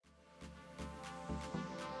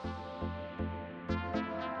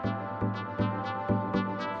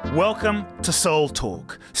Welcome to Soul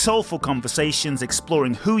Talk, soulful conversations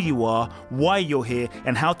exploring who you are, why you're here,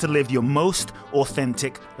 and how to live your most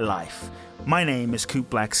authentic life. My name is Coop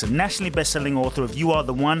Blackson, nationally best-selling author of You Are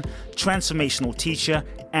the One, transformational teacher,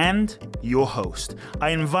 and your host.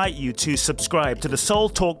 I invite you to subscribe to the Soul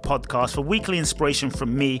Talk podcast for weekly inspiration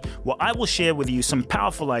from me, where I will share with you some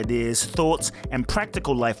powerful ideas, thoughts, and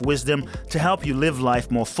practical life wisdom to help you live life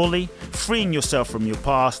more fully, freeing yourself from your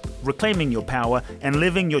past, reclaiming your power, and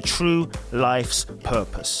living your true life's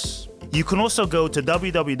purpose. You can also go to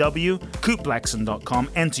www.coopblackson.com,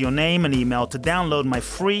 enter your name and email to download my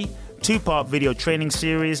free 2-part video training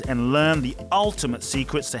series and learn the ultimate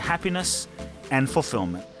secrets to happiness and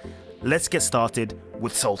fulfillment. Let's get started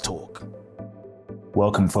with Soul Talk.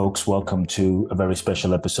 Welcome, folks. Welcome to a very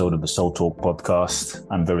special episode of the Soul Talk podcast.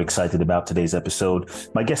 I'm very excited about today's episode.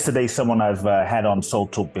 My guest today is someone I've had on Soul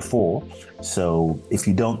Talk before. So if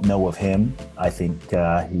you don't know of him, I think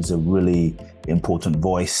he's a really important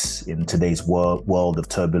voice in today's world of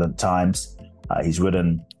turbulent times. He's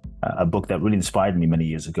written a book that really inspired me many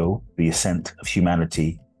years ago, The Ascent of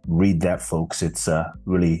Humanity. Read that, folks. It's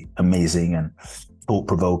really amazing and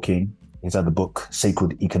thought-provoking. His other book,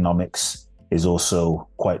 Sacred Economics, is also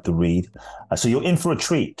quite the read. So you're in for a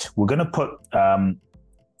treat. We're going to put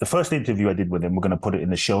the first interview I did with him, we're going to put it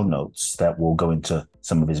in the show notes that will go into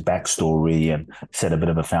some of his backstory and set a bit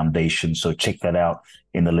of a foundation. So check that out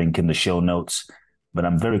in the link in the show notes. But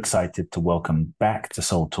I'm very excited to welcome back to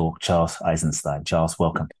Soul Talk, Charles Eisenstein. Charles,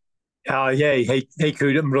 welcome. Hey,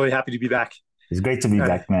 Coot. I'm really happy to be back. It's great to be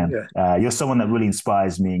back, man. Yeah. You're someone that really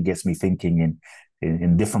inspires me and gets me thinking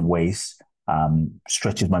in different ways,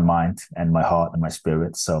 stretches my mind and my heart and my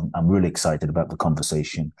spirit. So I'm really excited about the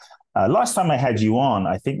conversation. Last time I had you on,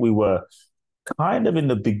 I think we were kind of in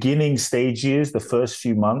the beginning stages, the first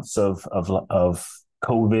few months of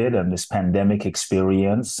COVID and this pandemic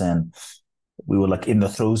experience, and we were like in the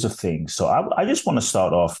throes of things. So I just want to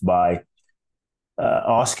start off by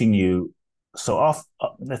asking you,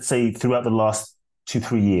 let's say throughout the last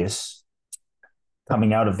 2-3 years,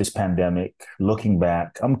 coming out of this pandemic, looking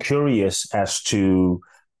back, I'm curious for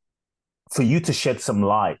you to shed some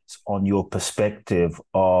light on your perspective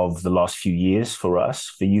of the last few years for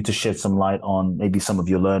us, for you to shed some light on maybe some of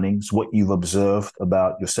your learnings, what you've observed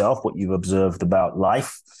about yourself, what you've observed about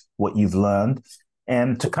life, what you've learned,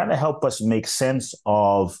 and to kind of help us make sense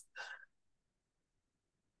of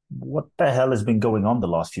what the hell has been going on the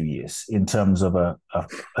last few years in terms of a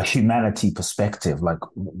humanity perspective. Like,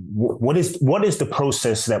 what is the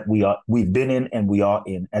process that we've been in and we are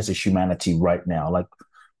in as a humanity right now? Like,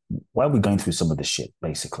 why are we going through some of this shit,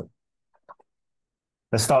 basically?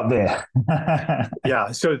 Let's start there.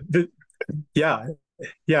 So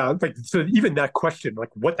even that question, like,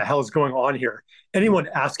 what the hell is going on here? Anyone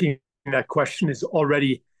asking that question is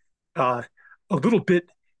already a little bit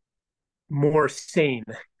more sane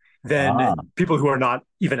than people who are not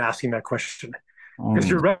even asking that question. Because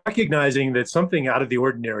you're recognizing that something out of the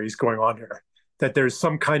ordinary is going on here, that there's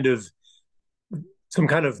some kind of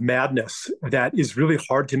madness that is really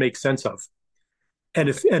hard to make sense of.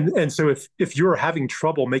 And so if you're having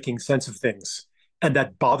trouble making sense of things and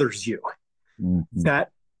that bothers you,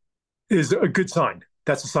 that is a good sign.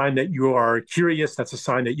 That's a sign that you are curious. That's a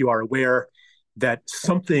sign that you are aware that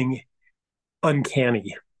something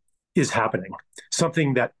uncanny is happening,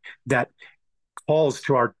 something that calls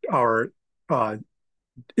to our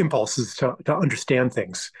impulses to understand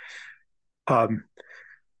things. And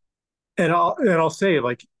I'll say,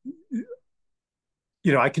 like,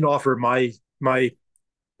 I can offer my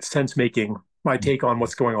sense making, my take on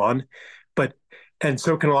what's going on, and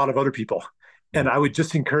so can a lot of other people. And I would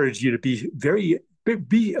just encourage you to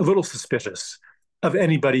be a little suspicious of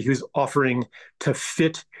anybody who's offering to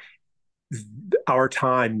fit our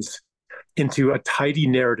times into a tidy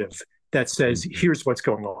narrative that says, here's what's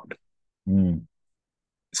going on.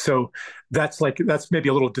 So that's maybe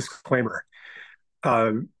a little disclaimer.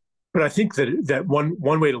 But I think that one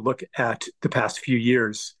way to look at the past few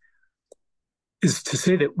years is to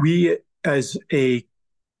say that we as a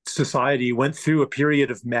society went through a period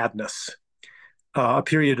of madness, a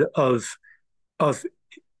period of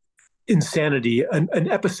insanity, an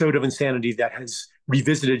episode of insanity that has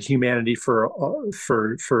revisited humanity for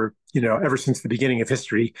ever since the beginning of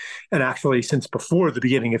history, and actually since before the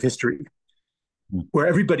beginning of history, where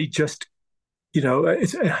everybody just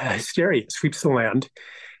it's hysteria sweeps the land,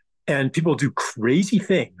 and people do crazy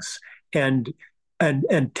things and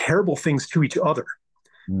terrible things to each other.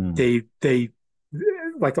 They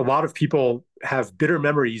like, a lot of people have bitter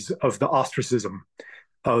memories of the ostracism,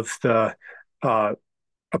 of the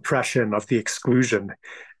oppression, of the exclusion,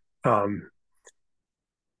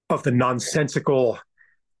 of the nonsensical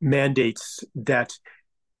mandates that,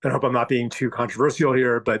 I hope I'm not being too controversial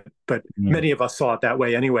here, but many of us saw it that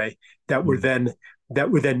way anyway, that were then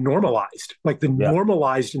normalized, like the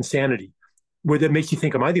normalized insanity, where that makes you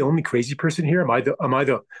think, am I the only crazy person here? Am I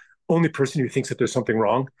the only person who thinks that there's something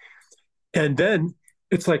wrong? And then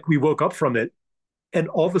it's like we woke up from it, and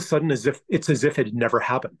all of a sudden, as if it had never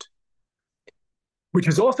happened, which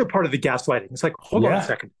is also part of the gaslighting. It's like, hold on a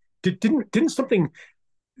second, didn't something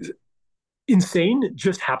insane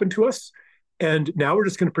just happen to us? And now we're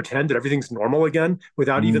just going to pretend that everything's normal again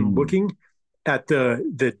without even looking at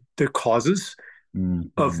the causes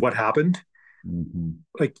of what happened.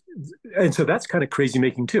 Like, and so that's kind of crazy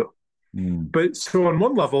making too. But so on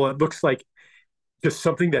one level, it looks like just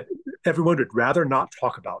something that everyone would rather not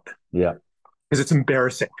talk about. Yeah. Because it's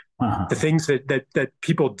embarrassing. The things that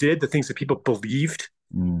people did, the things that people believed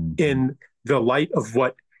in the light of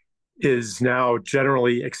what is now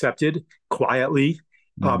generally accepted quietly,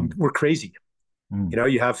 were crazy. You know,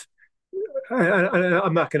 you have,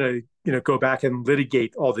 I'm not going to, go back and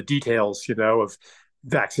litigate all the details, of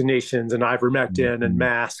vaccinations and ivermectin and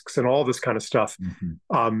masks and all this kind of stuff.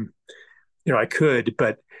 I could,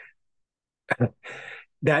 but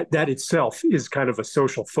that itself is kind of a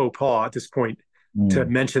social faux pas at this point to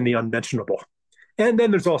mention the unmentionable. And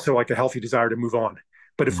then there's also like a healthy desire to move on.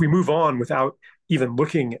 But if we move on without even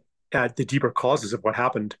looking at the deeper causes of what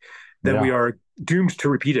happened, then we are doomed to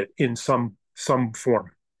repeat it in some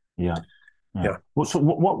form. Yeah. Well, so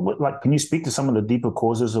what like, can you speak to some of the deeper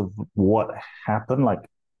causes of what happened? Like,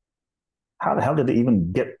 how did it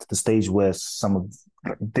even get to the stage where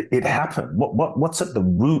it happened? What's at the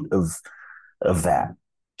root of that?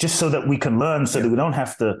 Just so that we can learn, so that we don't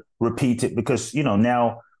have to repeat it, because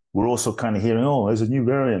now we're also kind of hearing, oh, there's a new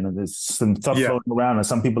variant and there's some stuff floating around, and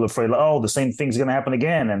some people are afraid, like, oh, the same thing's going to happen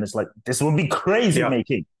again, and it's like, this would be crazy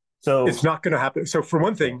making. So it's not going to happen. So for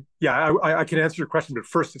one thing, I can answer your question, but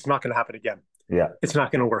first, it's not going to happen again. Yeah, it's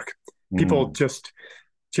not going to work. People just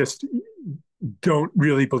don't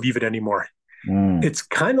really believe it anymore. It's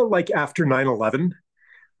kind of like after 9/11,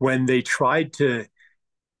 when they tried to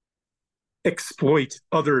exploit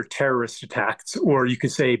other terrorist attacks, or you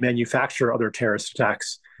could say manufacture other terrorist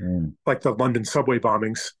attacks, like the London subway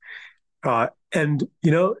bombings. And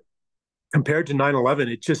compared to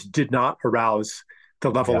 9/11, it just did not arouse the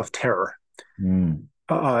level of terror.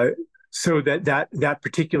 So that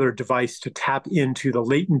particular device to tap into the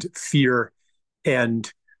latent fear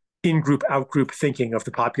and in-group, out-group thinking of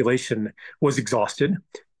the population was exhausted.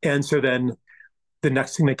 And so then the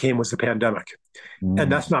next thing that came was the pandemic.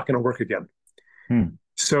 And that's not going to work again.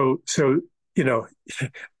 So the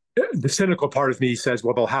cynical part of me says,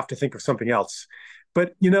 well, they'll have to think of something else.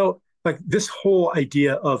 But, like this whole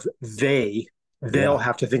idea of they'll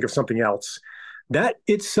have to think of something else, that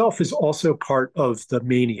itself is also part of the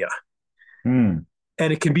mania. And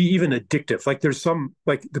it can be even addictive. Like there's some,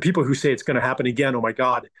 like the people who say it's going to happen again, oh my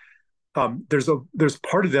God, there's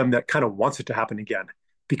part of them that kind of wants it to happen again,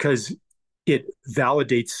 because it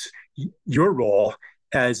validates your role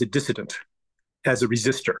as a dissident, as a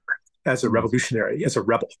resistor, as a revolutionary, as a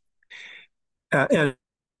rebel. And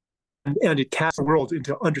it casts the world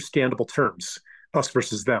into understandable terms, us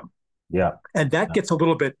versus them. Yeah. And that gets a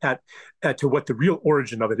little bit at to what the real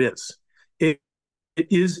origin of it is. It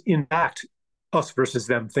is, in fact, us versus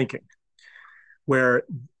them thinking, where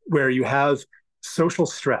you have social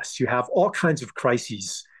stress, you have all kinds of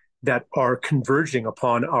crises that are converging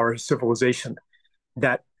upon our civilization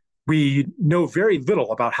that we know very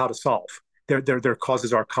little about how to solve. Their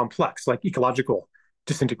causes are complex, like ecological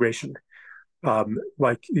disintegration,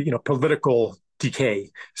 like political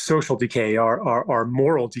decay, social decay, our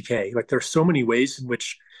moral decay. Like there's so many ways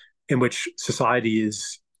in which society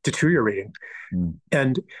is deteriorating.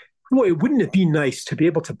 And boy, wouldn't it be nice to be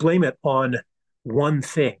able to blame it on one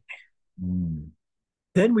thing?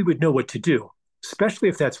 Then we would know what to do, especially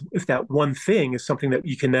if that one thing is something that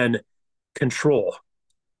you can then control,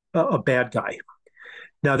 a bad guy.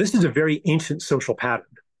 Now, this is a very ancient social pattern.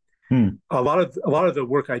 A lot of the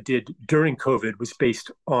work I did during COVID was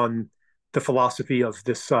based on the philosophy of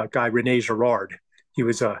this guy, René Girard. He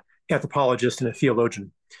was an anthropologist and a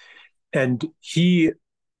theologian. And he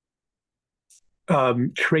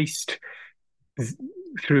traced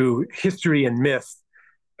through history and myth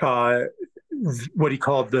what he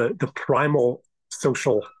called the primal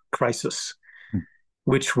social crisis,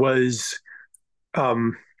 which was,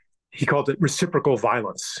 he called it reciprocal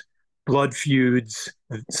violence, blood feuds,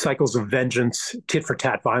 cycles of vengeance, tit for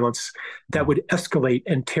tat violence that would escalate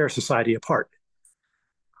and tear society apart.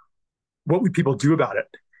 What would people do about it?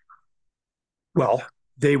 Well,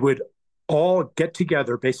 they would all get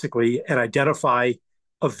together basically and identify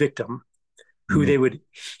a victim who Mm. they would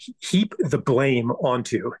heap the blame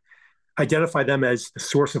onto, identify them as the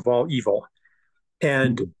source of all evil,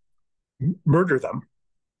 and Mm. murder them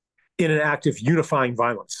in an act of unifying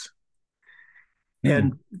violence. Mm.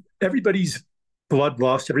 And everybody's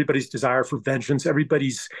bloodlust, everybody's desire for vengeance,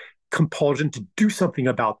 everybody's compulsion to do something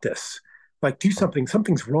about this. Like, do something,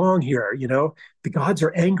 something's wrong here, you know? The gods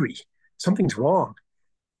are angry, something's wrong.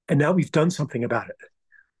 And now we've done something about it.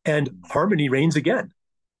 And harmony reigns again.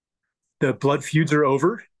 The blood feuds are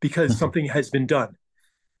over because something has been done.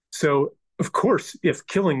 So, of course, if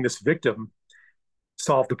killing this victim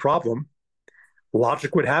solved the problem,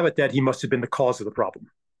 logic would have it that he must have been the cause of the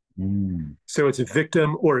problem. Mm. So it's a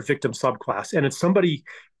victim or a victim subclass, and it's somebody,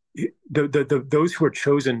 those who are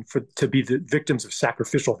chosen to be the victims of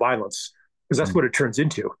sacrificial violence, because that's what it turns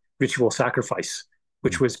into, ritual sacrifice,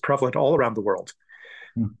 which was prevalent all around the world.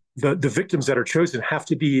 Mm. The victims that are chosen have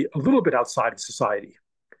to be a little bit outside of society,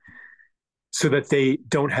 so that they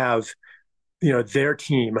don't have, their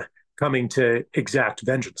team coming to exact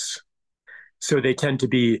vengeance. So they tend to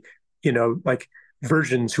be, like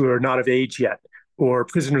virgins who are not of age yet, or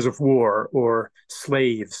prisoners of war, or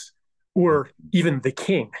slaves, or even the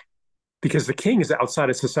king, because the king is outside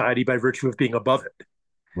of society by virtue of being above it.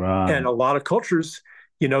 Right. And a lot of cultures,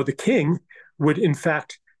 the king would in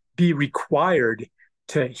fact be required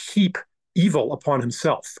to heap evil upon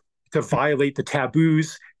himself, to violate the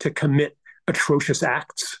taboos, to commit atrocious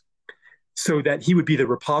acts, so that he would be the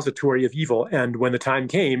repository of evil. And when the time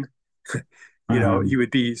came, he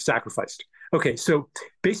would be sacrificed. Okay, so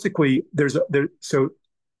basically, so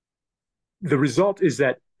the result is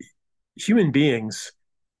that human beings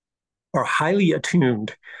are highly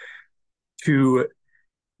attuned to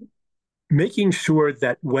making sure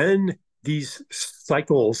that when these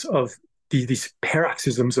cycles of these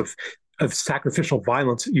paroxysms of sacrificial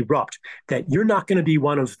violence erupt, that you're not going to be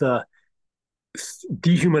one of the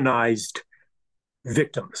dehumanized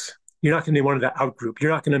victims. You're not going to be one of the outgroup.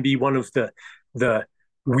 You're not going to be one of the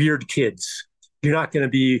weird kids. You're not going to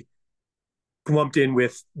be lumped in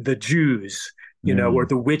with the Jews, or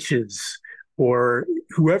the witches, or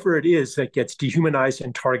whoever it is that gets dehumanized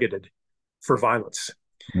and targeted for violence.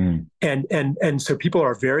 And so people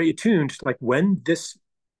are very attuned. Like, when this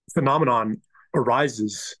phenomenon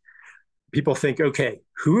arises, people think, okay,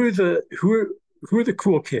 who are the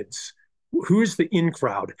cool kids? Who is the in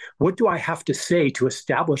crowd? What do I have to say to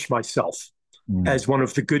establish myself as one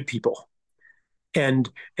of the good people? And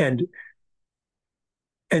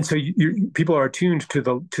so people are attuned to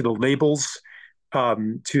the labels,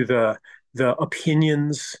 to the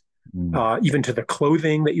opinions, even to the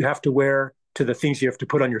clothing that you have to wear, to the things you have to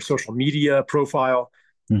put on your social media profile.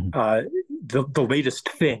 The latest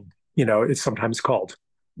thing, it's sometimes called,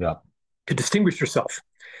 to distinguish yourself.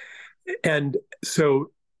 And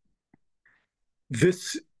so the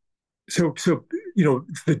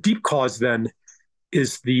deep cause then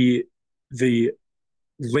is the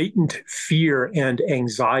latent fear and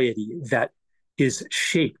anxiety that is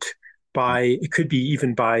shaped by, it could be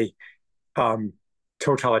even by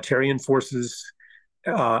totalitarian forces,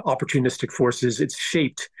 opportunistic forces. It's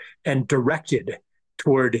shaped and directed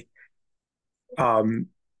toward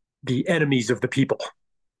the enemies of the people.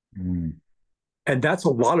 And that's a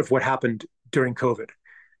lot of what happened during COVID.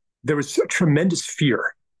 There was a tremendous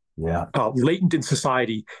fear latent in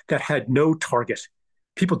society that had no target.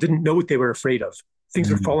 People didn't know what they were afraid of.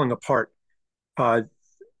 Things are falling apart. And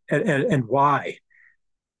why?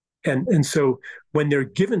 And so when they're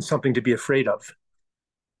given something to be afraid of,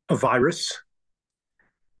 a virus,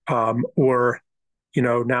 or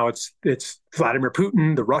now it's Vladimir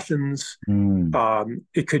Putin, the Russians.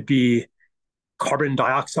 It could be carbon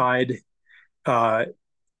dioxide.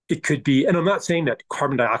 It could be, and I'm not saying that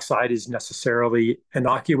carbon dioxide is necessarily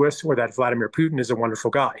innocuous or that Vladimir Putin is a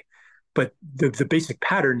wonderful guy, but the basic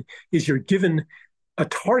pattern is you're given a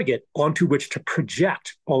target onto which to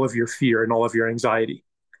project all of your fear and all of your anxiety,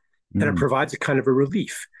 and it provides a kind of a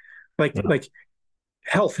relief. Like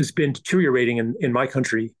health has been deteriorating in my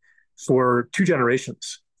country for 2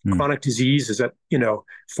 generations. Chronic disease is at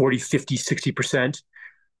 40, 50, 60%.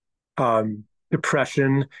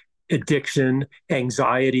 Depression, addiction,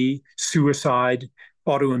 anxiety, suicide,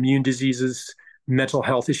 autoimmune diseases, mental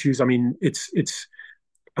health issues. I mean,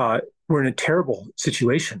 we're in a terrible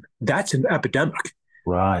situation. That's an epidemic,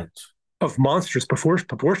 right, of monstrous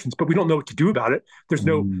proportions, but we don't know what to do about it. There's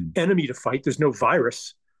no enemy to fight. There's no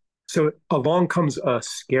virus. So along comes a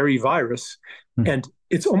scary virus, and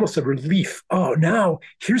it's almost a relief. Oh, now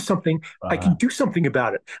here's something. I can do something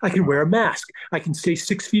about it. I can wear a mask. I can stay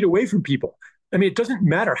 6 feet away from people. I mean, it doesn't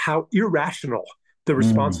matter how irrational the Mm,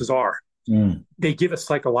 responses are. mm, They give a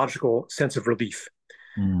psychological sense of relief.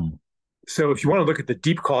 mm. So if you want to look at the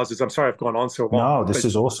deep causes, I'm sorry I've gone on so long, No, this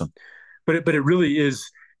is awesome. but it really is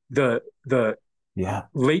the Yeah.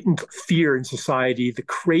 latent fear in society, the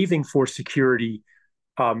craving for security,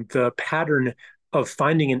 the pattern of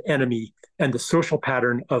finding an enemy, and the social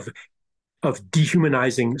pattern of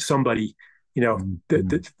dehumanizing somebody. You know, Mm, the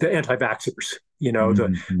mm, the anti-vaxxers. You know,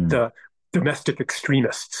 mm, mm, the domestic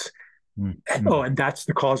extremists. mm, Oh, mm. and that's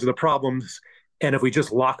the cause of the problems. And if we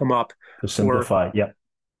just lock them up, To or simplify, yeah.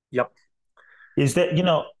 yep, Is that,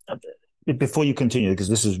 before you continue, because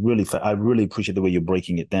this is really, I really appreciate the way you're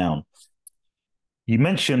breaking it down. You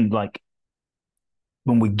mentioned like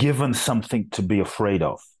when we're given something to be afraid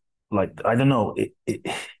of, like, I don't know,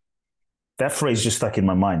 that phrase just stuck in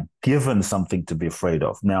my mind, given something to be afraid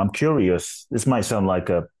of. Now, I'm curious, this might sound like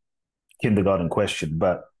a kindergarten question,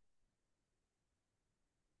 but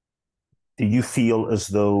do you feel as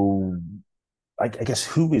though, I guess,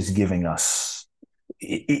 who is giving us?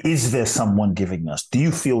 Is there someone giving us? Do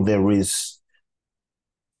you feel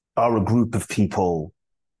are a group of people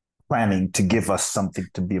planning to give us something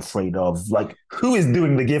to be afraid of? Like, who is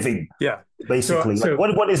doing the giving? yeah. So Basically, like, so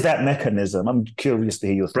what is that mechanism? I'm curious to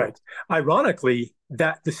hear your right. thoughts. Ironically,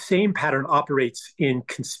 that the same pattern operates in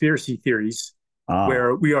conspiracy theories, Ah,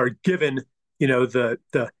 where we are given,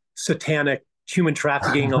 the satanic human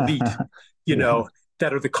trafficking elite, you yeah. know,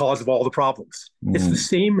 that are the cause of all the problems. It's the Mm,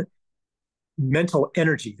 same mental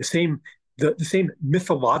energy, the same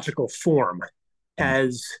mythological form mm,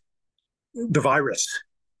 as the virus.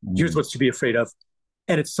 Here's mm, what's to be afraid of.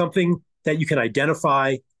 And it's something that you can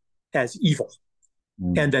identify as evil.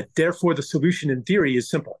 mm, And that therefore the solution in theory is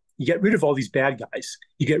simple. You get rid of all these bad guys.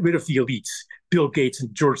 You get rid of the elites, Bill Gates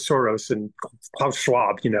and George Soros and Klaus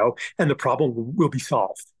Schwab, and the problem will be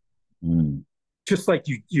solved. mm. Just like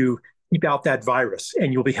you keep out that virus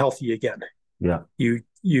and you'll be healthy again. Yeah.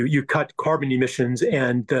 You cut carbon emissions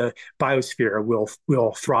and the biosphere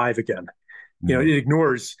will thrive again. It Mm,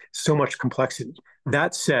 ignores so much complexity.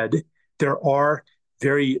 That said, there are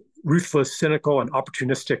very ruthless, cynical, and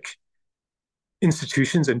opportunistic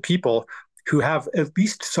institutions and people who have at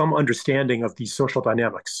least some understanding of these social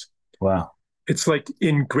dynamics. wow. It's like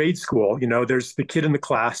in grade school, there's the kid in the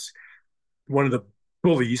class, one of the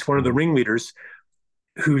bullies, one of the Mm. ringleaders,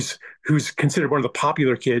 who's considered one of the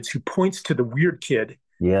popular kids, who points to the weird kid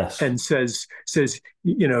Yes. and says,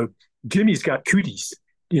 Jimmy's got cooties,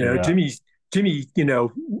 Yeah. Jimmy,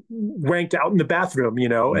 wanked out in the bathroom,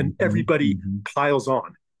 and Mm-hmm, everybody mm-hmm, piles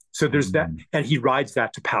on. So there's that, mm, and he rides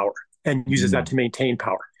that to power and uses that mm, to maintain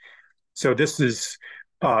power. So this is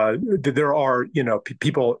there are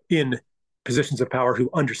people in positions of power who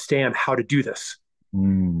understand how to do this.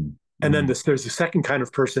 mm, And then mm, there's a second kind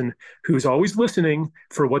of person who's always listening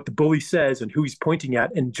for what the bully says and who he's pointing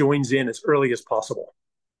at and joins in as early as possible.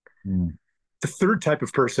 mm, The third type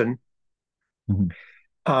of person mm.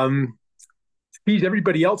 um, sees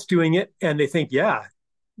everybody else doing it and they think, yeah,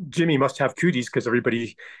 Jimmy must have cooties because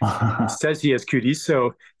everybody says he has cooties.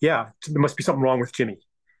 So yeah, there must be something wrong with Jimmy.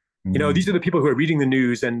 These are Mm, the people who are reading the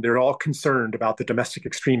news and they're all concerned about the domestic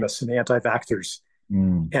extremists and the anti-vaxxers.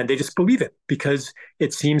 mm, And they just believe it because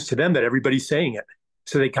it seems to them that everybody's saying it.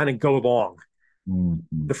 So they kind of go along. mm,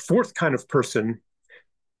 The mm, fourth kind of person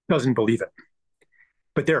doesn't believe it,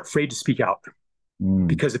 but they're afraid to speak out mm,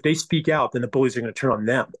 because if they speak out, then the bullies are going to turn on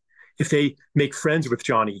them. If they make friends with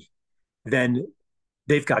Johnny, then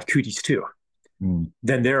they've got cooties too. mm,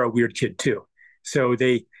 Then they're a weird kid too. So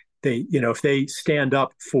if they stand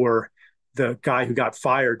up for the guy who got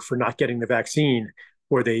fired for not getting the vaccine,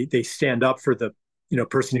 or they stand up for the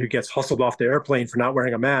person who gets hustled off the airplane for not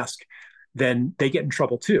wearing a mask, then they get in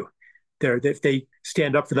trouble too. If they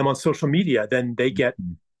stand up for them on social media, then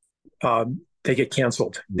mm. they get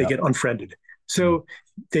canceled, they Yeah. get unfriended. Mm, So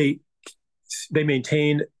they they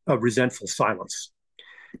maintain a resentful silence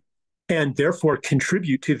and therefore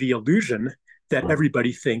contribute to the illusion that right.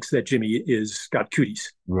 everybody thinks that Jimmy is got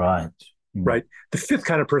cooties. Right. Mm, Right. The fifth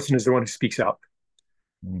kind of person is the one who speaks out,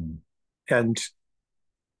 mm, and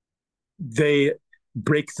they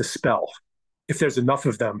break the spell. If there's enough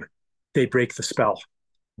of them, they break the spell,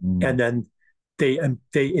 and mm, then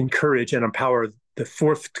they encourage and empower the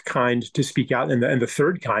fourth kind to speak out, and the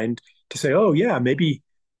third kind to say, "Oh yeah, maybe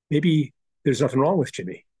there's nothing wrong with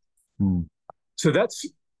Jimmy." mm, So that's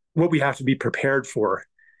what we have to be prepared for.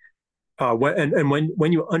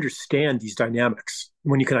 When you understand these dynamics,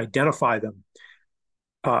 when you can identify them,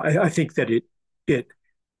 I think that it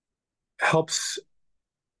helps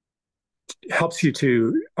helps you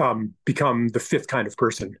to become the fifth kind of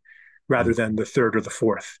person, rather than the third or the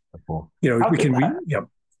fourth. How We can,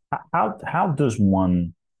 how does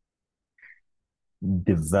one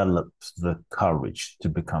develop the courage to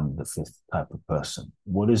become the fifth type of person?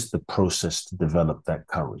 What is the process to develop that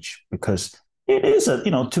courage? Because it is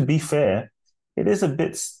to be fair, it is a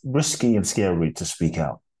bit risky and scary to speak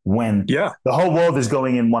out when the whole world is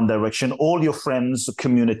going in one direction. All your friends,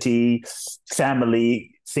 community,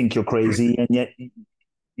 family think you're crazy, and yet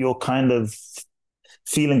you're kind of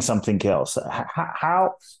feeling something else.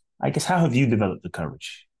 How have you developed the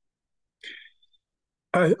courage?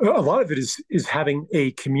 A lot of it is having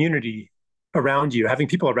a community around you, having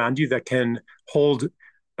people around you that can hold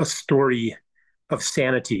a story of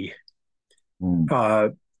sanity,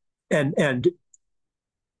 and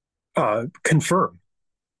confirm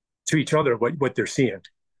to each other what they're seeing.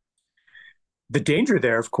 The danger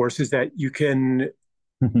there, of course, is that you can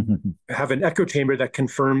have an echo chamber that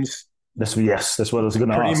confirms. That's what I was going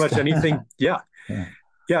to ask. Pretty much anything. Yeah.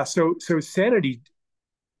 So sanity,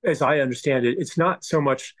 as I understand it, it's not so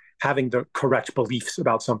much having the correct beliefs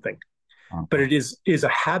about something, but it is a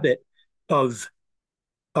habit of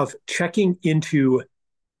checking into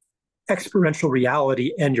experiential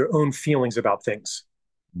reality and your own feelings about things.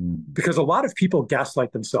 Because a lot of people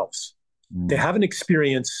gaslight themselves. They have an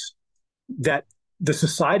experience that the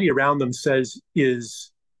society around them says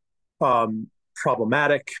is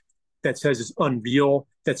problematic, that says is unreal,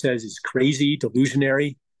 that says is crazy,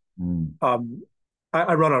 delusionary.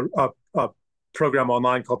 I run a program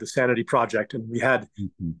online called the Sanity Project, and we had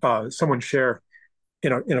someone share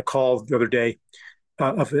in a call the other day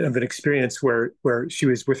of an experience where she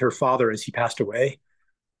was with her father as he passed away,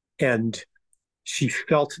 and she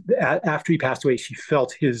felt after he passed away, she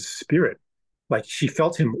felt his spirit, like she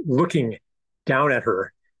felt him looking down at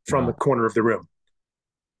her from the corner of the room.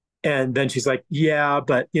 And then she's like, "Yeah,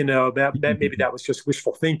 but that maybe that was just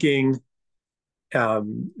wishful thinking."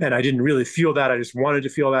 And I didn't really feel that. I just wanted to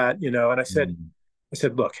feel that, And I said,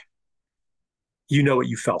 "Look, you know what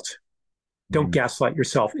you felt. Don't gaslight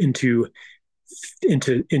yourself into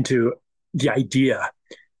the idea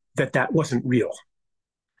that wasn't real."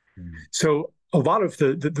 So a lot of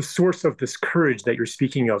the source of this courage that you're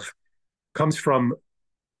speaking of comes from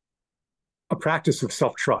a practice of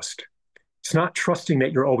self-trust. It's not trusting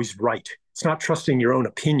that you're always right. It's not trusting your own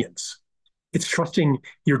opinions. It's trusting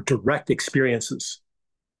your direct experiences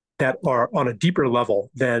that are on a deeper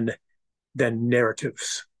level than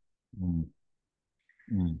narratives.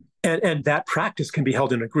 And that practice can be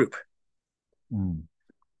held in a group.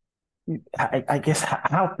 I guess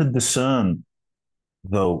how to discern,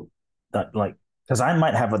 though, that because I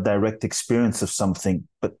might have a direct experience of something,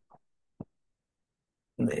 but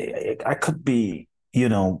I could be,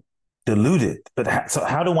 deluded. But so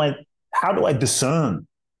how do I discern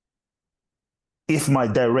if my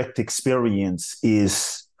direct experience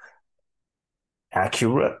is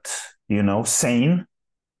accurate, sane,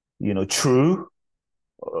 true?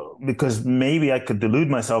 Because maybe I could delude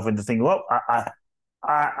myself into thinking, well,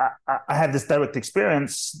 I had this direct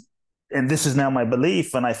experience, and this is now my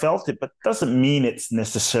belief, and I felt it, but doesn't mean it's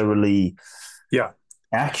necessarily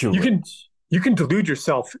accurate. You can delude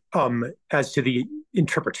yourself as to the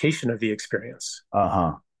interpretation of the experience.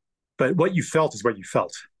 But what you felt is what you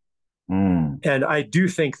felt. And I do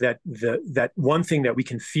think that that one thing that we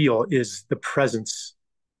can feel is the presence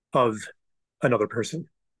of another person.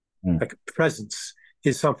 Like presence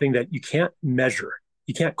is something that you can't measure.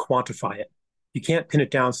 You can't quantify it. You can't pin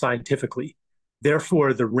it down scientifically.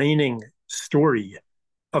 Therefore, the reigning story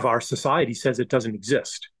of our society says it doesn't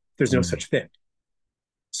exist. There's no such thing.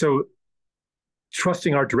 So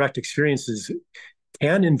trusting our direct experiences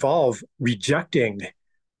can involve rejecting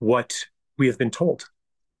what we have been told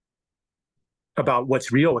about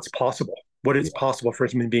what's real, what's possible, what is possible for a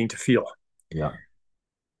human being to feel. Yeah.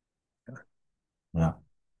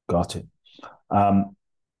 Got it.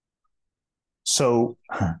 So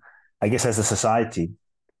I guess as a society,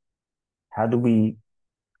 how do we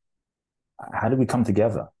come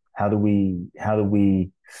together? How do we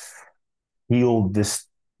heal this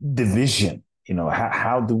division?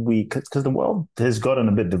 How do we? Because the world has gotten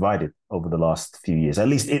a bit divided over the last few years. At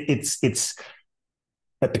least it's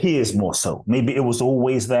appears more so. Maybe it was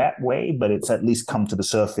always that way, but it's at least come to the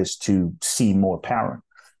surface to seem more apparent.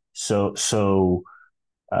 So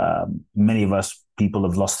many of us people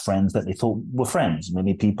have lost friends that they thought were friends.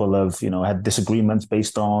 Many people have had disagreements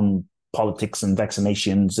based on politics and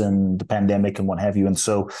vaccinations and the pandemic and what have you. And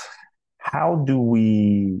so, how do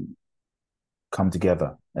we come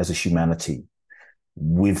together as a humanity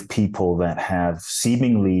with people that have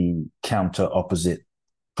seemingly counter opposite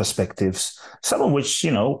perspectives, some of which,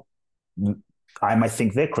 I might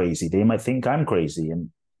think they're crazy. They might think I'm crazy. And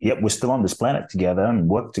yet we're still on this planet together and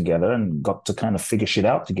work together and got to kind of figure shit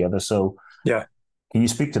out together. So yeah. Can you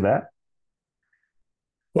speak to that?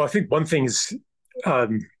 Well, I think one thing is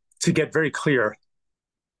to get very clear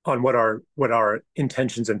on what our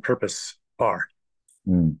intentions and purpose are.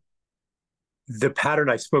 Mm. The pattern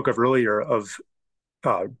I spoke of earlier of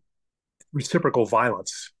reciprocal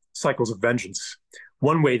violence, cycles of vengeance.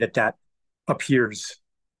 One way that appears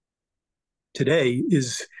today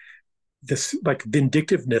is this like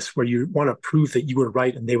vindictiveness, where you want to prove that you were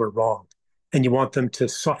right and they were wrong, and you want them to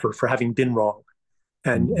suffer for having been wrong,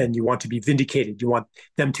 and you want to be vindicated. You want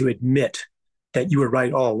them to admit that you were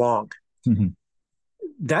right all along. Mm-hmm.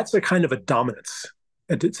 That's a kind of a dominance.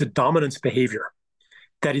 It's a dominance behavior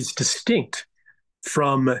that is distinct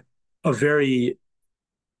from a very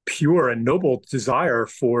pure and noble desire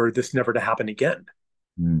for this never to happen again,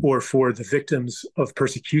 or for the victims of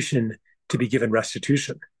persecution to be given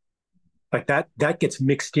restitution. Like that gets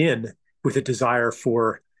mixed in with a desire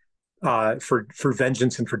for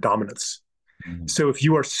vengeance and for dominance. So if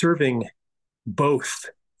you are serving both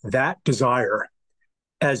that desire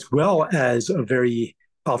as well as a very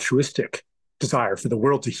altruistic desire for the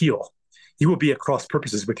world to heal, you will be at cross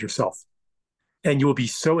purposes with yourself, and you will be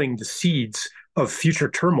sowing the seeds of future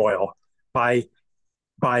turmoil by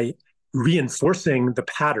reinforcing the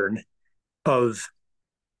pattern of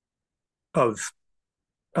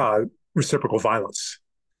reciprocal violence,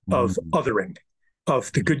 of othering,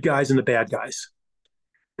 of the good guys and the bad guys.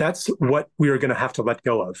 That's what we are going to have to let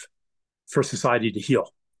go of for society to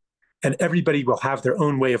heal. And everybody will have their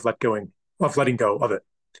own way of letting go of it.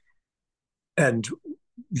 And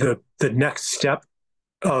the next step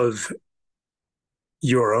of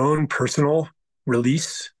your own personal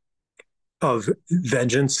release of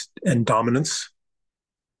vengeance and dominance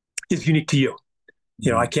is unique to you.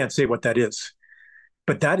 You know, I can't say what that is,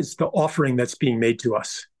 but that is the offering that's being made to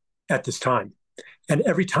us at this time. And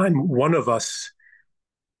every time one of us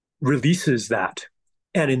releases that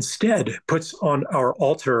and instead puts on our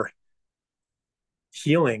altar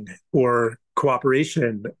healing or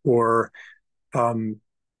cooperation or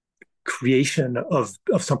creation of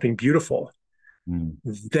something beautiful,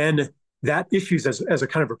 then that issues as a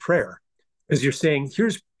kind of a prayer, as you're saying,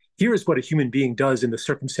 here is what a human being does in the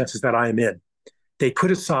circumstances that I am in. They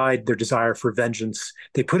put aside their desire for vengeance,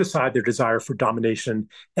 they put aside their desire for domination,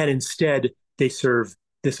 and instead they serve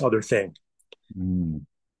this other thing.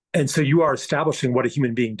 And so you are establishing what a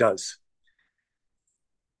human being does.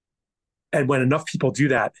 And when enough people do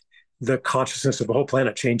that, the consciousness of the whole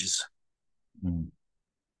planet changes. Do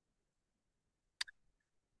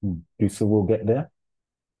you feel we'll get there?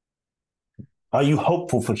 Are you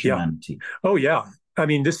hopeful for humanity? Yeah. Oh, yeah. I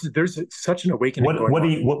mean, there's such an awakening going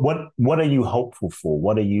on. What are you hopeful for?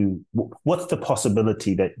 What's the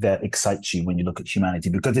possibility that excites you when you look at humanity?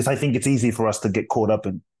 Because I think it's easy for us to get caught up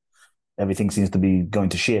in everything seems to be going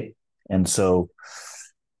to shit. And so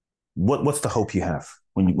what's the hope you have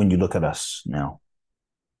when you look at us now?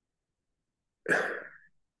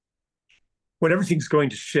 When everything's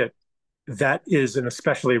going to shit, that is an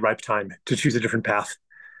especially ripe time to choose a different path.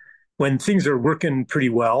 When things are working pretty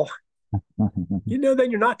well,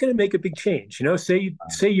 then you're not going to make a big change. Say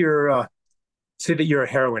that you're a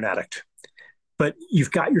heroin addict, but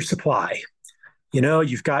you've got your supply.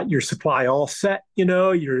 You've got your supply all set.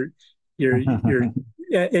 You've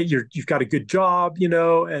got a good job.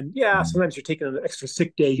 And sometimes you're taking an extra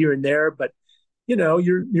sick day here and there, but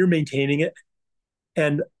you're maintaining it.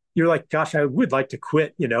 And you're like, gosh, I would like to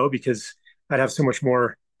quit, because I'd have so much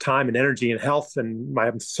more time and energy and health, and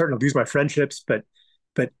I'm starting to lose my friendships. But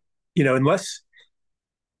unless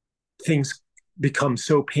things become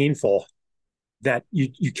so painful that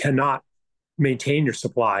you cannot maintain your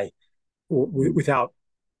supply without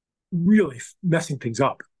really messing things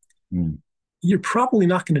up, you're probably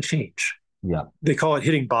not going to change. Yeah. They call it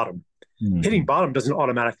hitting bottom. Hitting bottom doesn't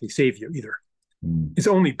automatically save you either. It's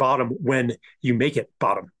only bottom when you make it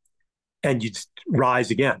bottom and you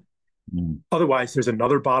rise again. Otherwise, there's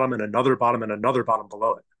another bottom and another bottom and another bottom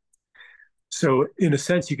below it. So in a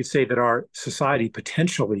sense, you could say that our society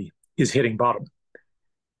potentially is hitting bottom.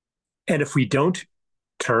 And if we don't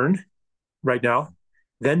turn right now,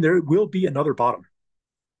 then there will be another bottom.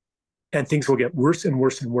 And things will get worse and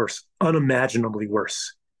worse and worse, unimaginably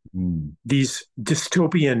worse. These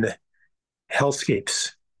dystopian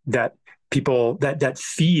hellscapes that people that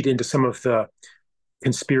feed into some of the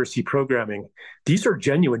conspiracy programming, these are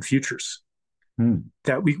genuine futures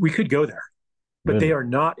that we could go there, but they are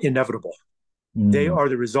not inevitable. They are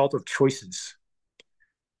the result of choices.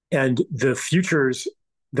 And the futures,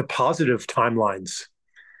 the positive timelines,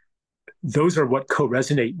 those are what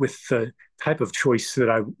co-resonate with the type of choice that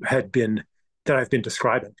I've been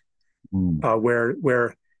describing,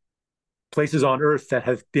 where places on Earth that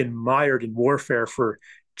have been mired in warfare for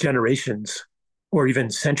generations or even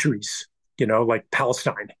centuries, like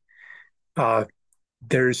Palestine,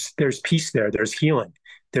 there's peace there, there's healing,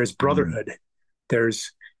 there's brotherhood,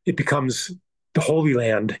 it becomes the Holy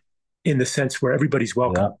Land in the sense where everybody's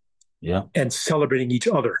welcome, and celebrating each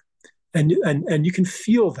other, and you can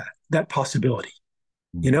feel that possibility.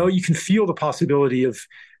 You can feel the possibility of,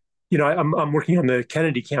 I'm working on the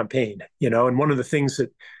Kennedy campaign, and one of the things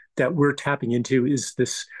that we're tapping into is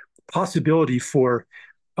this possibility for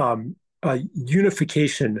a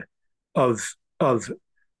unification of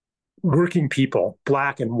working people,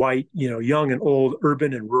 Black and white, young and old,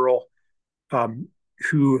 urban and rural,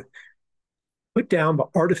 who put down the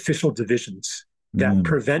artificial divisions that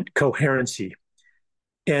prevent coherency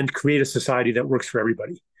and create a society that works for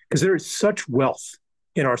everybody. Because there is such wealth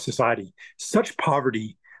in our society, such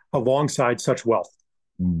poverty alongside such wealth.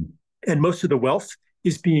 And most of the wealth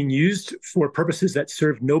is being used for purposes that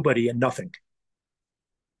serve nobody and nothing.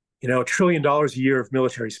 $1 trillion a year of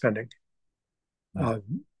military spending,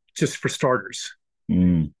 just for starters.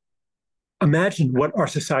 Imagine what our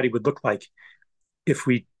society would look like if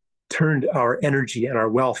we turned our energy and our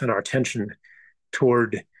wealth and our attention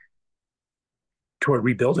toward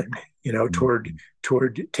rebuilding,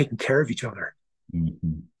 toward taking care of each other.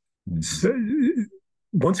 So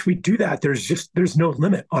once we do that, there's no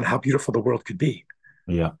limit on how beautiful the world could be,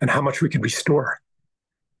 and how much we could restore.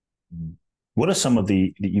 What are some of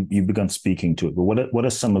you've begun speaking to it, but what are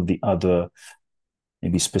some of the other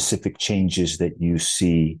maybe specific changes that you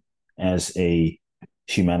see as a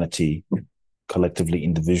humanity, collectively,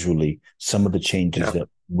 individually, some of the changes that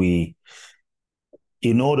we,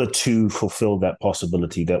 in order to fulfill that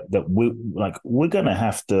possibility, that we're going to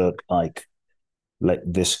have to let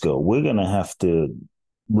this go. We're going to have to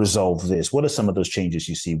resolve this. What are some of those changes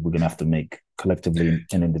you see we're going to have to make collectively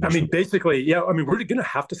and individually? Basically, we're going to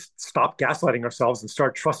have to stop gaslighting ourselves and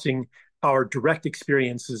start trusting our direct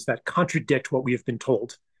experiences that contradict what we have been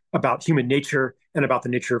told about human nature and about the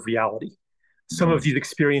nature of reality. Some of these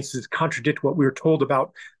experiences contradict what we were told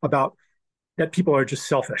about that people are just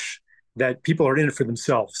selfish, that people are in it for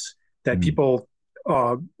themselves, that people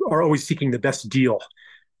are always seeking the best deal,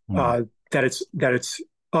 that it's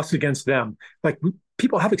us against them.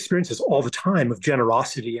 People have experiences all the time of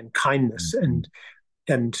generosity and kindness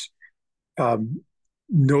and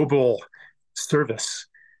noble service.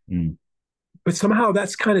 But somehow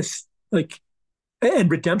that's kind of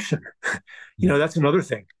and redemption. That's another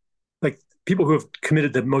thing. People who have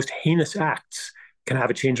committed the most heinous acts can have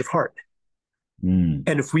a change of heart. And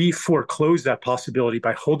if we foreclose that possibility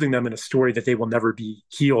by holding them in a story that they will never be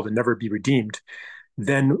healed and never be redeemed,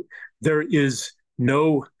 then there is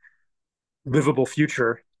no livable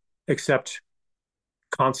future except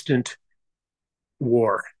constant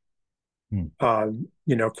war,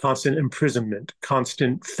 constant imprisonment,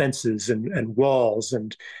 constant fences and walls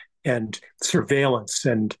and surveillance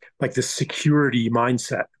and this security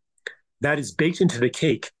mindset that is baked into the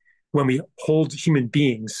cake when we hold human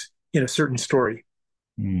beings in a certain story.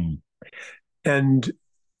 And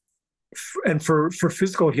for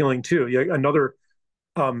physical healing too, another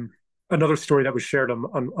story that was shared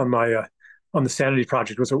on the Sanity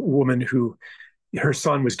Project was a woman who her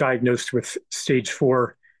son was diagnosed with stage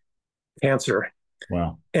 4 cancer.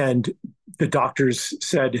 Wow. And the doctors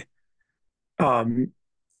said, they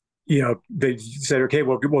said, okay,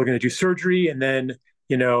 well, we're going to do surgery and then,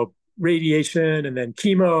 radiation and then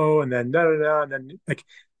chemo and then and then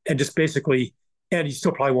and just basically, and he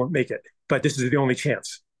still probably won't make it, but this is the only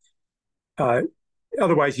chance.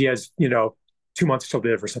 Otherwise he has, 2 months to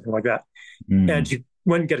live or something like that. And she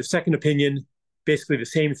went and get a second opinion, basically the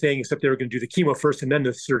same thing, except they were going to do the chemo first and then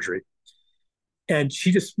the surgery. And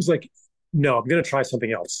she just was like, no, I'm going to try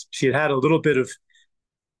something else. She had a little bit of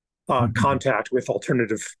contact with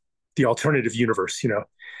the alternative universe,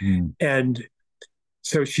 And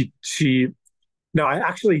so now I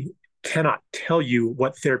actually cannot tell you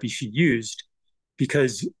what therapy she used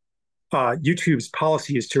because YouTube's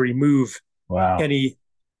policy is to remove any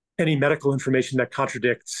medical information that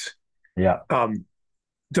contradicts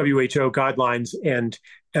WHO guidelines, and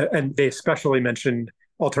they especially mention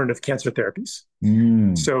alternative cancer therapies.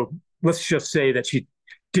 So let's just say that she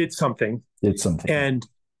did something,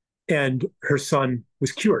 and her son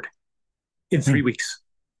was cured in 3 weeks.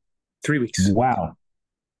 3 weeks. Wow.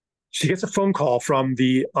 She gets a phone call from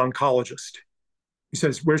the oncologist. He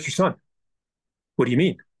says, "Where's your son?" "What do you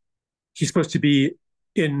mean?" "He's supposed to be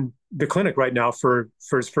in the clinic right now for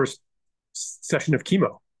his first session of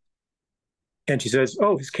chemo." And she says,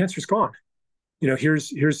 "Oh, his cancer's gone. Here's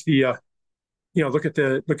the look at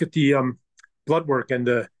the blood work and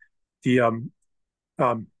the um,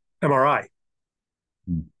 MRI."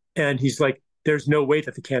 Mm. And he's like, "There's no way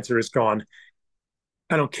that the cancer is gone.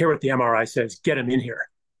 I don't care what the MRI says. Get him in here.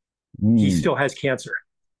 He Mm. still has cancer."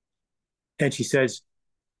 And she says,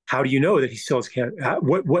 "How do you know that he still has cancer? How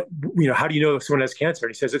do you know if someone has cancer?"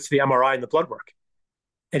 And he says, "It's the MRI and the blood work."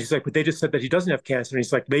 And she's like, "But they just said that he doesn't have cancer." And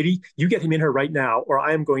he's like, "Lady, you get him in here right now, or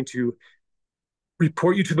I am going to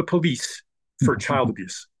report you to the police for child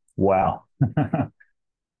abuse." Wow.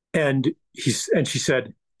 And she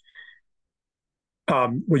said,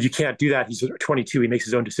 "Well, you can't do that. He's 22. He makes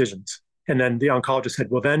his own decisions." And then the oncologist said,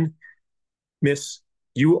 "Well, then, miss,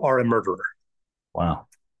 you are a murderer." Wow.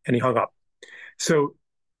 And he hung up. So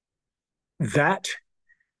that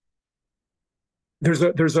there's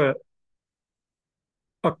a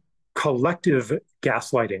collective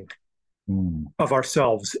gaslighting of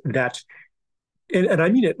ourselves that, and I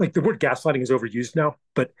mean it, like the word gaslighting is overused now,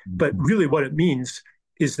 but really what it means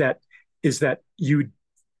is that you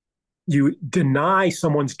deny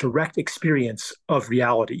someone's direct experience of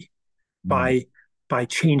reality by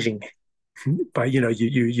changing, by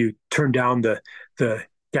you turn down the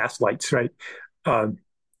gaslights, right?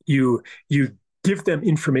 You give them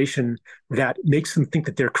information that makes them think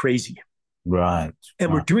that they're crazy. Right.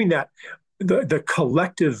 And we're doing that. The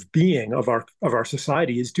collective being of our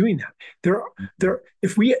society is doing that.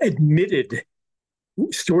 If we admitted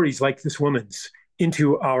stories like this woman's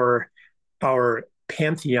into our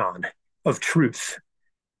pantheon of truth,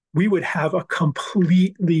 we would have a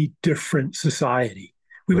completely different society.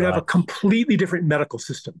 We would have a completely different medical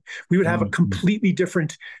system. We would have a completely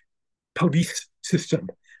different police system.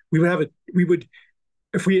 We would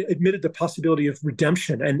if we admitted the possibility of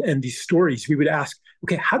redemption and these stories, we would ask,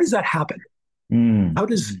 okay, how does that happen? How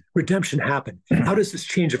does redemption happen? How does this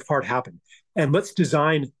change of heart happen? And let's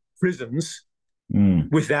design prisons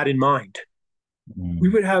with that in mind. We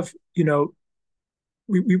would have, we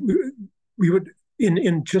would,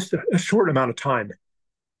 in just a short amount of time,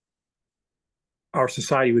 our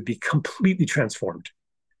society would be completely transformed.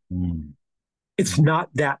 It's not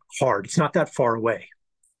that hard. It's not that far away.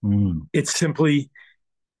 It's simply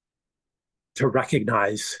to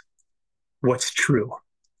recognize what's true,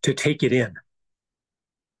 to take it in,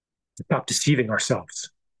 to stop deceiving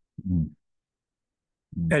ourselves. And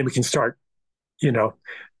we can start, a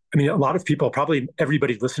lot of people, probably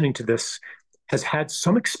everybody listening to this, has had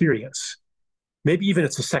some experience. Maybe even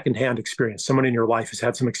it's a secondhand experience. Someone in your life has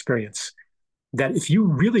had some experience that if you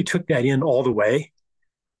really took that in all the way,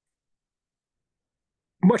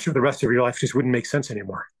 much of the rest of your life just wouldn't make sense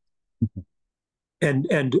anymore.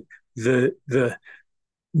 And the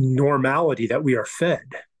normality that we are fed,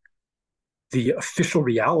 the official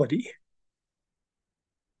reality,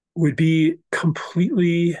 would be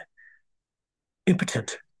completely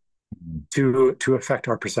impotent to affect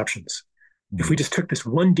our perceptions. If we just took this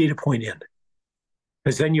one data point in,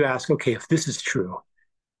 because then you ask, okay, if this is true,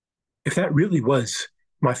 if that really was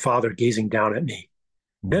my father gazing down at me,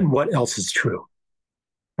 then what else is true?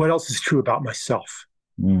 What else is true about myself?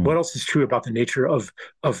 What else is true about the nature of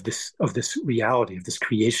this reality, of this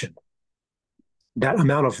creation? That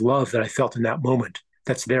amount of love that I felt in that moment,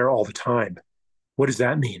 that's there all the time. What does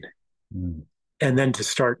that mean? And then to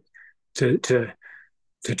start to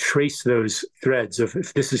trace those threads of,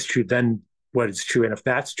 if this is true, then what is true, and if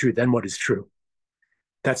that's true, then what is true.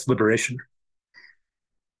 That's liberation.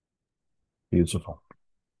 Beautiful.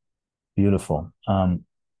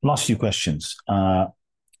 Last few questions.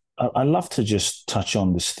 I'd love to just touch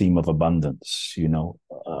on this theme of abundance.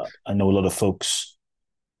 I know a lot of folks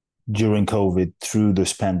during COVID, through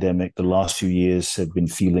this pandemic, the last few years have been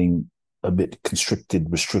feeling a bit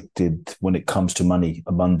constricted, restricted when it comes to money,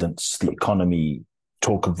 abundance, the economy,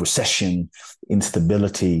 talk of recession,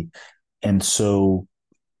 instability. And so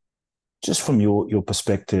just from your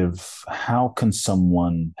perspective, how can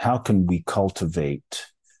we cultivate,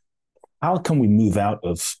 how can we move out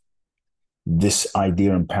of this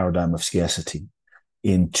idea and paradigm of scarcity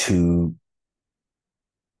into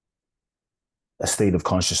a state of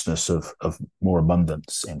consciousness of more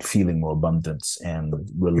abundance and feeling more abundance and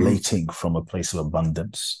relating from a place of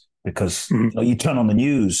abundance? Because you turn on the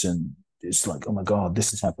news and it's like, oh my God,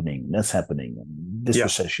 this is happening, that's happening, and this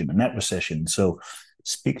recession and that recession. So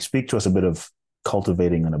speak to us a bit of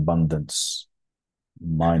cultivating an abundance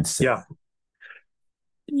mindset.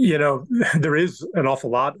 There is an awful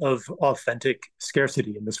lot of authentic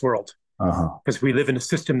scarcity in this world because we live in a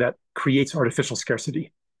system that creates artificial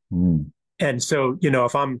scarcity. And so,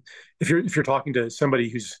 if you're talking to somebody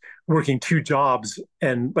who's working two jobs,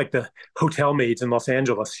 and like the hotel maids in Los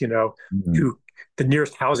Angeles, Mm-hmm. who the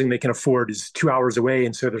nearest housing they can afford is 2 hours away,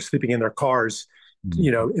 and so they're sleeping in their cars,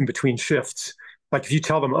 in between shifts. Like if you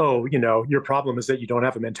tell them, oh, your problem is that you don't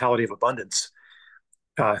have a mentality of abundance,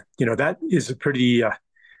 that is a pretty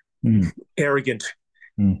Mm-hmm. arrogant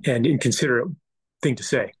and inconsiderate thing to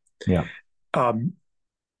say. Yeah. Um,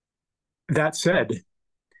 that said,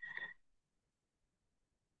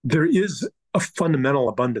 there is a fundamental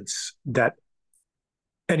abundance that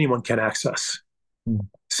anyone can access. Mm.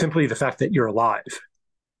 Simply the fact that you're alive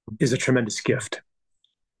is a tremendous gift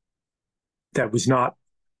that was not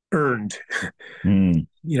earned. Mm.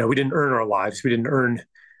 We didn't earn our lives. We didn't earn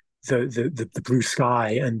the blue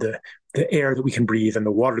sky and the air that we can breathe and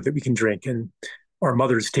the water that we can drink and our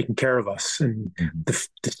mothers taking care of us and the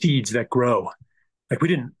seeds that grow. Like we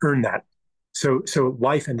didn't earn that. So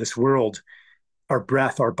life in this world, our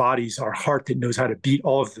breath, our bodies, our heart that knows how to beat,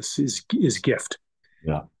 all of this is gift.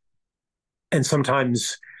 Yeah. And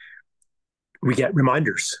sometimes we get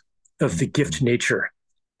reminders of the gift nature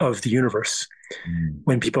of the universe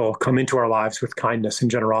when people come into our lives with kindness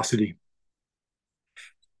and generosity.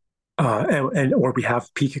 Or we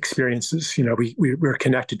have peak experiences, we're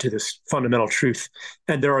connected to this fundamental truth.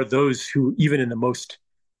 And there are those who, even in the most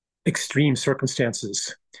extreme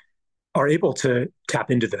circumstances, are able to tap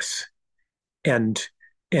into this and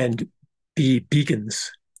be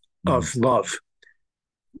beacons of love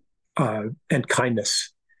and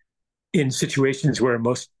kindness in situations where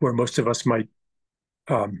most of us might,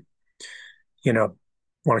 want to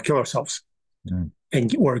kill ourselves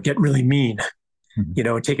or get really mean,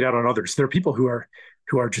 and take it out on others. There are people who are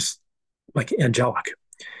just like angelic.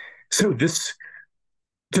 So this,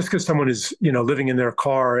 just because someone is, living in their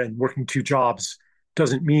car and working two jobs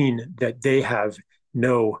doesn't mean that they have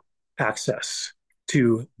no access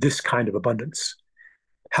to this kind of abundance.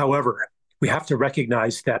 However, we have to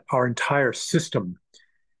recognize that our entire system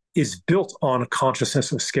is built on a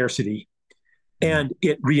consciousness of scarcity, and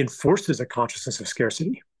it reinforces a consciousness of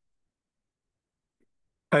scarcity.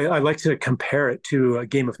 I like to compare it to a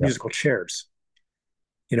game of musical chairs.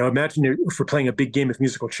 Imagine if we're playing a big game of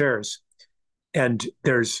musical chairs and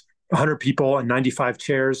there's 100 people and 95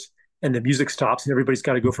 chairs and the music stops and everybody's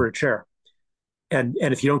got to go for a chair. And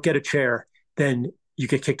if you don't get a chair, then you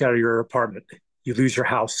get kicked out of your apartment. You lose your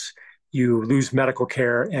house, you lose medical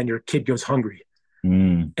care, and your kid goes hungry.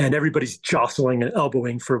 And everybody's jostling and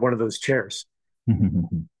elbowing for one of those chairs.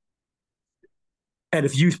 And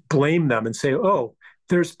if you blame them and say, oh,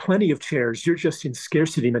 there's plenty of chairs, you're just in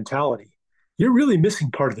scarcity mentality, you're really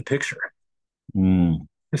missing part of the picture. The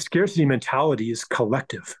scarcity mentality is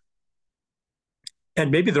collective.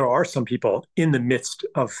 And maybe there are some people in the midst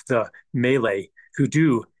of the melee who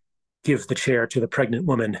do give the chair to the pregnant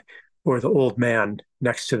woman or the old man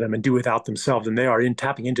next to them and do without themselves. And they are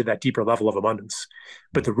tapping into that deeper level of abundance.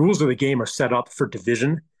 But the rules of the game are set up for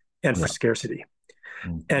division and for scarcity.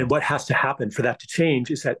 And what has to happen for that to change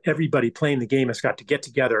is that everybody playing the game has got to get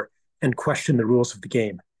together and question the rules of the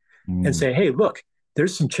game and say, hey, look,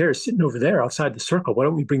 there's some chairs sitting over there outside the circle. Why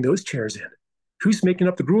don't we bring those chairs in? Who's making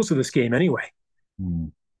up the rules of this game anyway?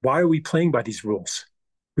 Why are we playing by these rules?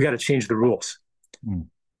 We got to change the rules.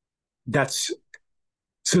 That's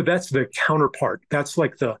the counterpart. That's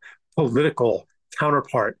like the political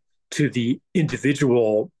counterpart to the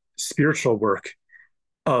individual spiritual work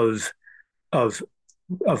of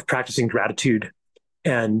practicing gratitude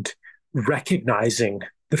and recognizing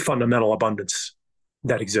the fundamental abundance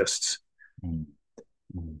that exists.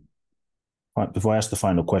 Before I ask the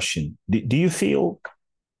final question, do you feel,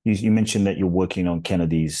 you mentioned that you're working on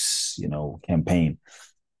Kennedy's, campaign.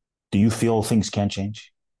 Do you feel things can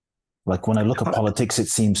change? Like when I look at politics, it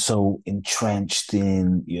seems so entrenched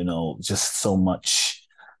in, just so much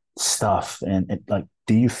stuff. And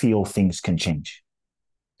do you feel things can change?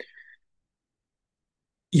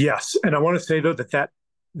 Yes. And I want to say, though,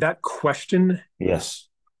 that question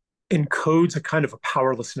encodes a kind of a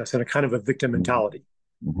powerlessness and a kind of a victim mentality.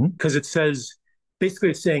 Because it says,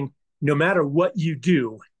 basically it's saying, no matter what you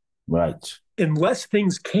do, right, unless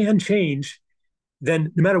things can change,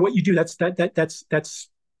 then no matter what you do, that's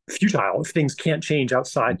futile if things can't change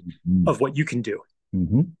outside of what you can do.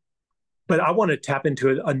 But I want to tap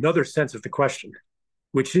into another sense of the question,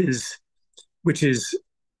 which is, are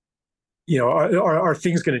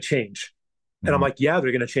things going to change? And I'm like, yeah,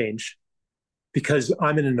 they're going to change because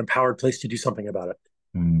I'm in an empowered place to do something about it.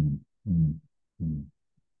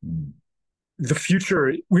 The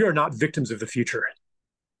future, we are not victims of the future.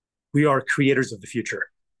 We are creators of the future.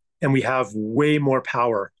 And we have way more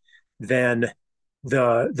power than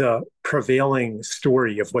the prevailing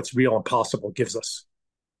story of what's real and possible gives us.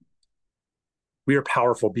 We are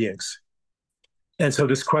powerful beings. And so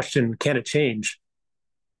this question, can it change?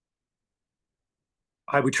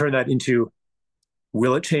 I would turn that into,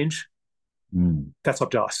 will it change? That's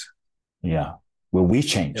up to us. Yeah. Will we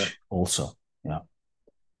change also? Yeah.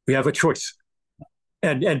 We have a choice.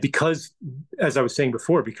 And because, as I was saying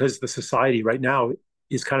before, because the society right now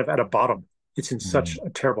is kind of at a bottom, it's in such a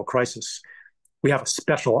terrible crisis, we have a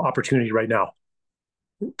special opportunity right now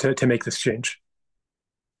to make this change.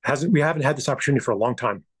 We haven't had this opportunity for a long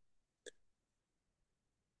time.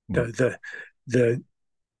 The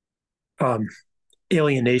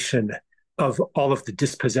alienation of all of the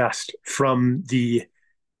dispossessed from the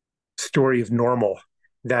story of normal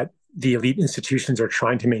that the elite institutions are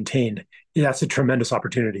trying to maintain, that's a tremendous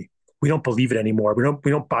opportunity. We don't believe it anymore. We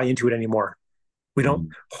don't buy into it anymore. We don't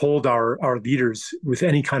hold our leaders with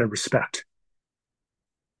any kind of respect.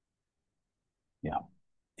 Yeah.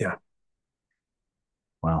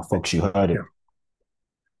 Wow, folks, you heard it. Yeah.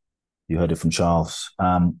 You heard it from Charles.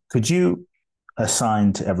 Could you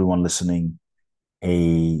assign to everyone listening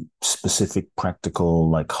a specific practical,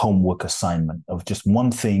 like, homework assignment of just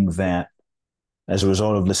one thing that, as a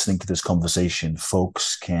result of listening to this conversation,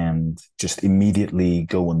 folks can just immediately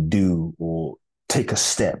go and do or take a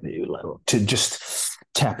step to just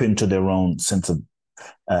tap into their own sense of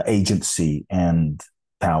agency and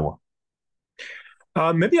power?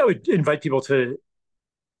 Maybe I would invite people to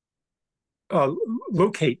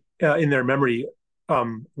locate in their memory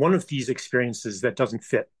one of these experiences that doesn't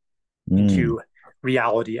fit into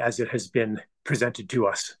reality as it has been presented to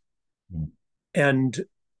us. And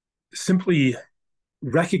simply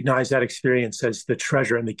recognize that experience as the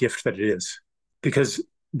treasure and the gift that it is. Because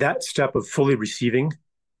that step of fully receiving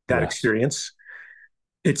that experience,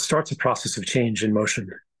 it starts a process of change in motion.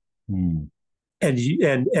 And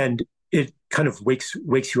it kind of wakes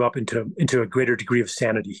you up into a greater degree of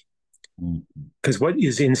sanity. Because what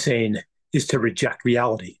is insane is to reject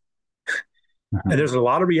reality. And there's a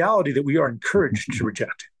lot of reality that we are encouraged to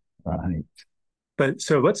reject. Right. But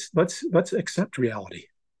so let's accept reality,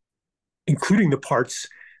 including the parts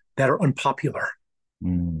that are unpopular,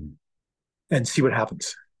 and see what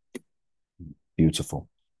happens. Beautiful.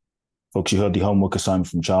 Folks, you heard the homework assignment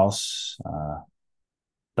from Charles.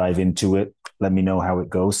 Dive into it. Let me know how it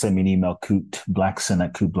goes. Send me an email,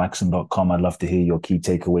 cootblackson@cootblackson.com. I'd love to hear your key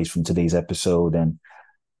takeaways from today's episode and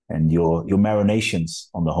your marinations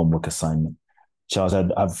on the homework assignment. Charles,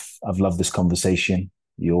 I've loved this conversation.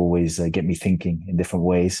 You always get me thinking in different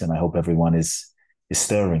ways, and I hope everyone is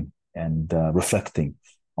stirring and reflecting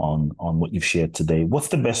on what you've shared today. What's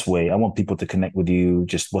the best way? I want people to connect with you.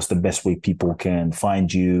 Just what's the best way people can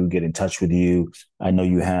find you, get in touch with you? I know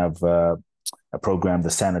you have a program, the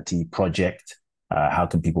Sanity Project. How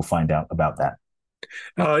can people find out about that?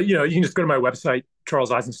 You can just go to my website,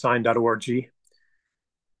 charleseisenstein.org.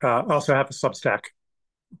 I also have a Substack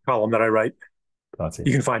column that I write.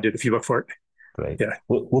 You can find it if you look for it. Great. Yeah.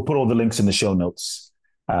 We'll put all the links in the show notes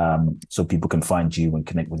so people can find you and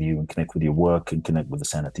connect with you and connect with your work and connect with the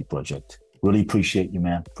Sanity Project. Really appreciate you,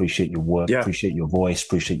 man. Appreciate your work. Yeah. Appreciate your voice.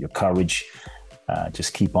 Appreciate your courage.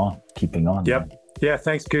 Just keeping on. Yep. Man. Yeah.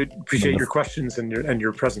 Thanks, Coot. Appreciate your questions and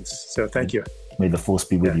your presence. So thank you. May the force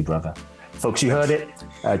be with you, brother. Folks, you heard it.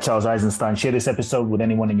 Charles Eisenstein. Share this episode with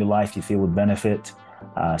anyone in your life you feel would benefit.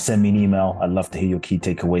 Send me an email. I'd love to hear your key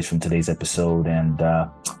takeaways from today's episode, and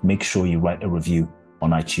make sure you write a review on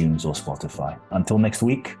iTunes or Spotify. Until next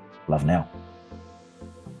week, love now.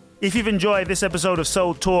 If you've enjoyed this episode of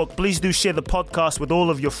Soul Talk, please do share the podcast with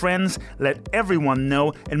all of your friends. Let everyone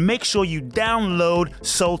know, and make sure you download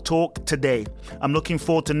Soul Talk today. I'm looking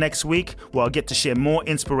forward to next week, where I'll get to share more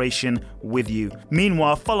inspiration with you.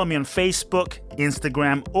 Meanwhile, follow me on Facebook,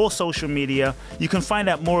 Instagram, or social media. You can find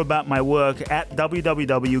out more about my work at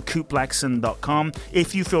www.cootblackson.com.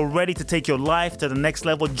 If you feel ready to take your life to the next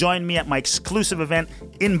level, join me at my exclusive event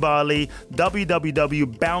in Bali,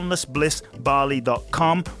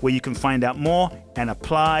 www.boundlessblissbali.com, where you can find out more and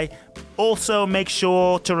apply. Also, make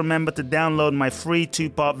sure to remember to download my free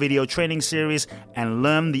 2-part video training series and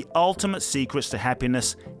learn the ultimate secrets to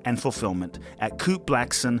happiness and fulfillment at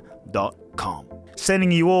cootblackson.com.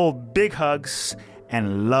 Sending you all big hugs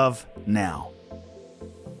and love now.